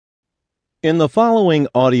In the following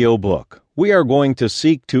audiobook, we are going to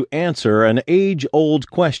seek to answer an age-old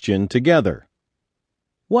question together.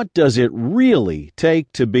 What does it really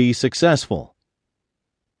take to be successful?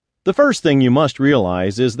 The first thing you must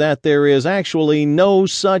realize is that there is actually no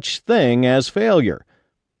such thing as failure.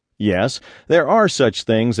 Yes, there are such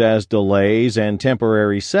things as delays and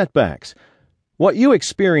temporary setbacks. What you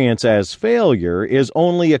experience as failure is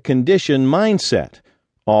only a conditioned mindset,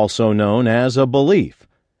 also known as a belief.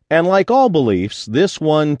 And like all beliefs, this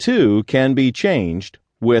one too can be changed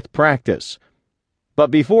with practice.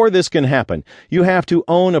 But before this can happen, you have to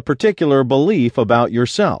own a particular belief about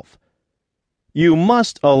yourself. You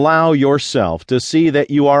must allow yourself to see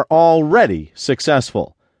that you are already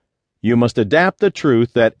successful. You must adapt the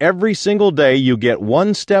truth that every single day you get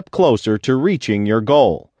one step closer to reaching your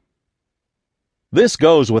goal. This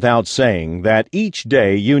goes without saying that each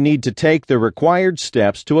day you need to take the required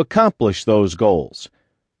steps to accomplish those goals.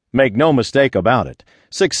 Make no mistake about it,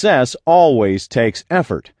 success always takes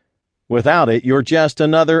effort. Without it, you're just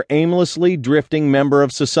another aimlessly drifting member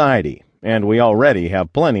of society, and we already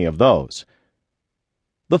have plenty of those.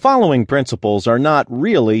 The following principles are not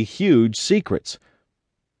really huge secrets.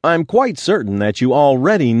 I'm quite certain that you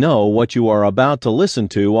already know what you are about to listen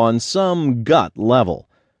to on some gut level.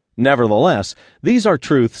 Nevertheless, these are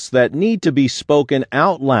truths that need to be spoken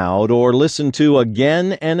out loud or listened to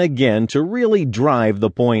again and again to really drive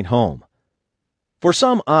the point home. For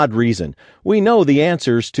some odd reason, we know the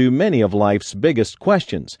answers to many of life's biggest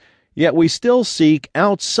questions, yet we still seek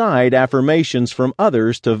outside affirmations from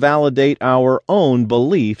others to validate our own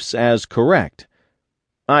beliefs as correct.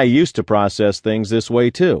 I used to process things this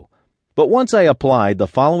way too. But once I applied the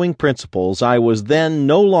following principles, I was then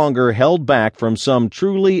no longer held back from some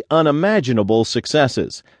truly unimaginable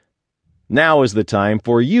successes. Now is the time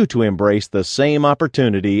for you to embrace the same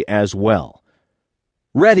opportunity as well.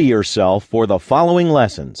 Ready yourself for the following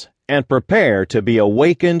lessons and prepare to be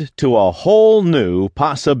awakened to a whole new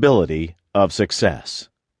possibility of success.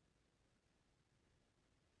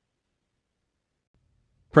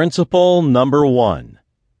 Principle number 1.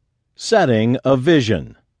 Setting a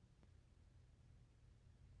vision.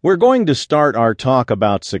 We're going to start our talk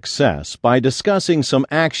about success by discussing some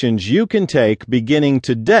actions you can take beginning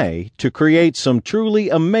today to create some truly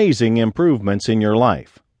amazing improvements in your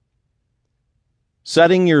life.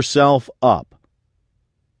 Setting yourself up.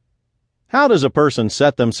 How does a person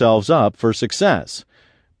set themselves up for success?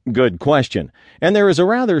 Good question, and there is a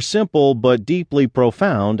rather simple but deeply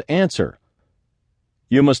profound answer.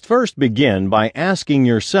 You must first begin by asking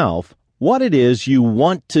yourself what it is you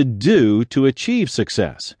want to do to achieve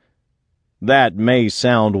success. That may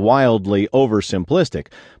sound wildly oversimplistic,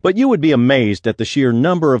 but you would be amazed at the sheer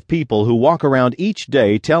number of people who walk around each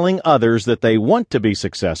day telling others that they want to be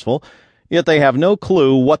successful, yet they have no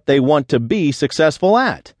clue what they want to be successful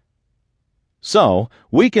at. So,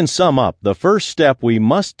 we can sum up the first step we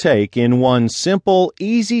must take in one simple,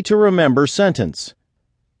 easy-to-remember sentence.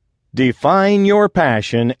 Define your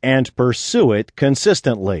passion and pursue it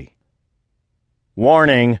consistently.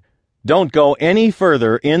 Warning: don't go any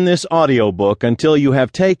further in this audiobook until you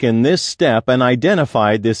have taken this step and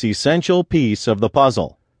identified this essential piece of the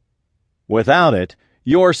puzzle. Without it,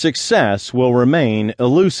 your success will remain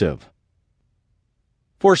elusive.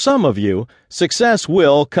 For some of you, success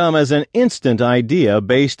will come as an instant idea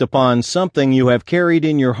based upon something you have carried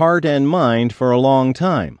in your heart and mind for a long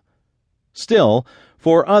time. Still,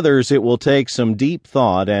 for others it will take some deep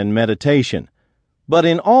thought and meditation. But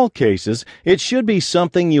in all cases, it should be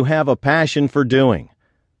something you have a passion for doing.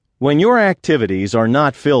 When your activities are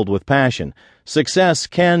not filled with passion, success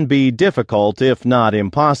can be difficult if not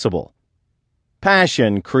impossible.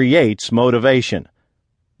 Passion creates motivation.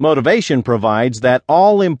 Motivation provides that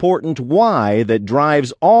all-important why that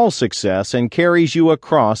drives all success and carries you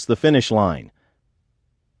across the finish line.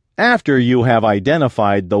 After you have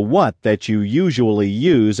identified the what that you usually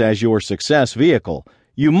use as your success vehicle,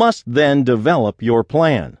 you must then develop your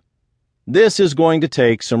plan. This is going to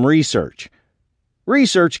take some research.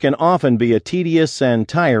 Research can often be a tedious and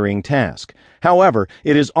tiring task. However,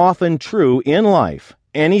 it is often true in life.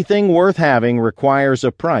 Anything worth having requires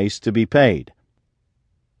a price to be paid.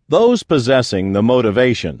 Those possessing the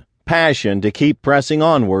motivation, passion to keep pressing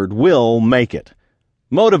onward will make it.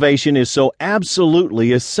 Motivation is so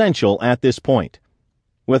absolutely essential at this point.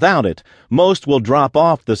 Without it, most will drop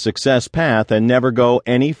off the success path and never go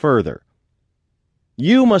any further.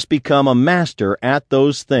 You must become a master at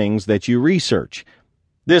those things that you research.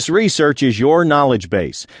 This research is your knowledge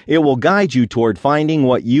base. It will guide you toward finding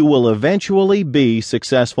what you will eventually be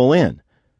successful in.